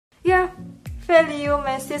value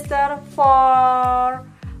my sister for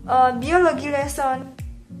biology lesson.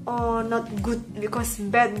 Oh, not good because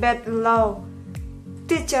bad law.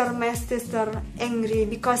 Teacher my sister angry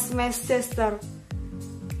because my sister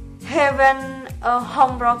haven't a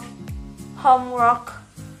homework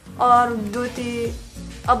or duty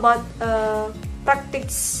about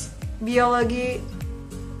practice biology,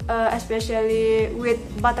 especially with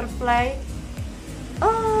butterfly.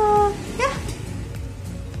 Yeah,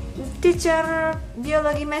 teacher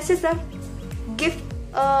biology my sister give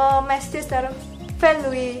my sister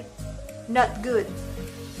value not good,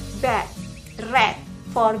 bad, red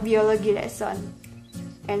for biology lesson.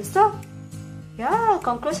 And so yeah,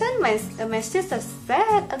 conclusion, my sister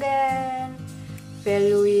said again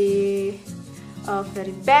value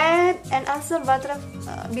very bad, and also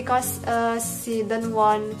because she don't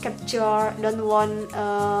want capture, don't want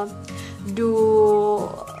do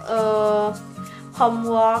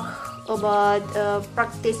homework about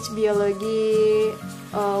practice biology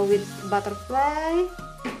with butterfly.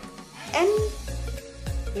 And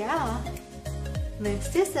yeah, my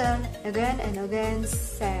sister again and again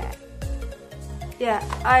said, yeah,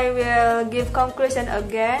 I will give conclusion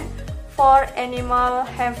again. For animal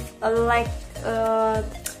have like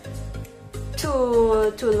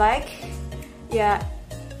to like, yeah,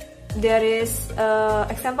 there is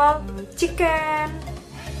example chicken,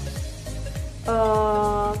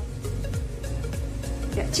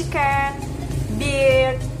 yeah, chicken,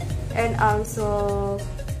 bird, and also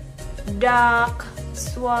duck,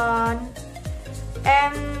 swan.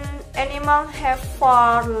 And animal have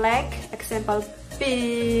 4 legs, example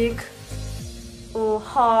pig,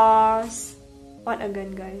 horse, what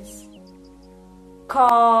again guys,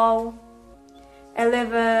 cow,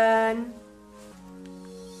 elephant,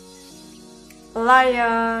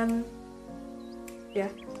 lion,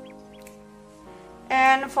 yeah.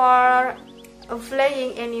 And for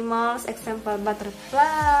flying animals, example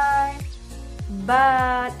butterfly,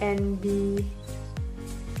 bat, and bee.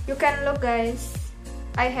 You can look guys,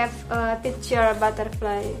 I have a picture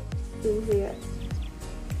butterfly in here.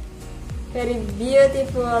 Very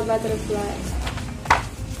beautiful butterfly.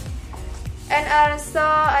 And also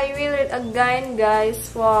I will read again guys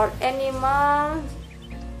for animal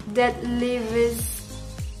that lives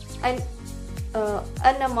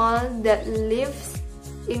animal that lives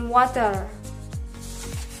in water.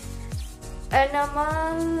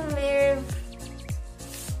 Animal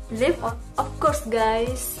live of course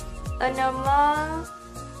guys. Animal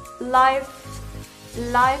live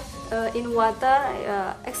in water.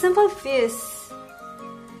 Example fish,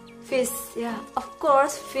 yeah, of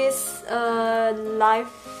course fish live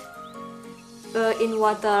in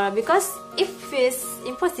water, because if fish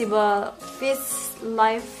impossible, fish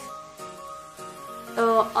live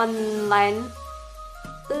on land,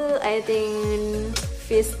 I think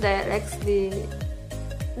fish directly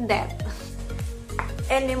dead.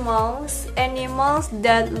 Animals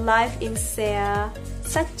that live in sea,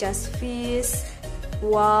 such as fish,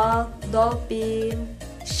 whale, dolphin,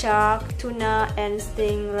 shark, tuna, and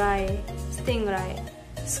stingray,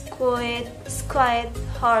 squid,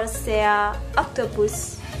 horse,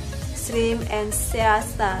 octopus, shrimp, and sea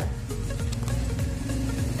star.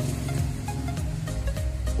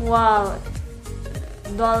 Whale,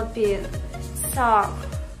 dolphin, shark,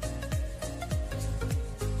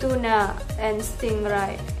 tuna, and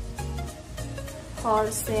stingray,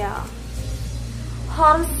 horse.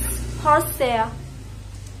 I'm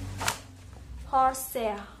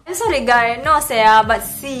sorry guys, no sea but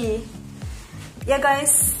sea. Yeah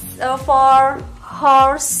guys, for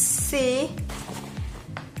horsey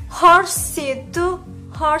too,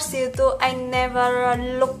 I never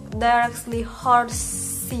look directly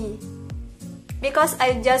horsey, because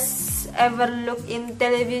I just ever look in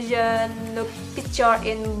television, look picture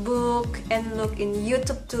in book, and look in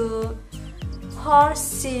YouTube too.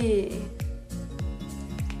 Horsey.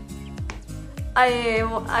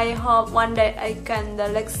 I hope one day I can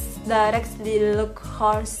directly look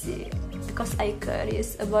horsey, because I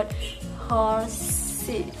curious about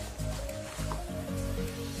horsey.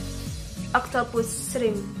 Octopus,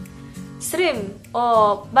 shrimp.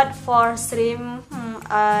 Oh, but for shrimp,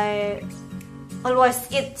 I always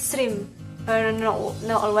eat shrimp. No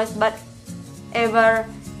always, but ever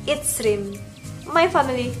eat shrimp. My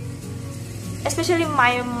family, especially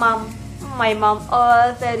my mom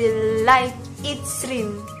all very like eat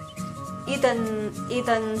shrimp, eaten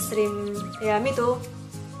shrimp. Yeah, me too,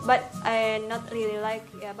 but I not really like.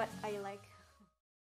 Yeah, but I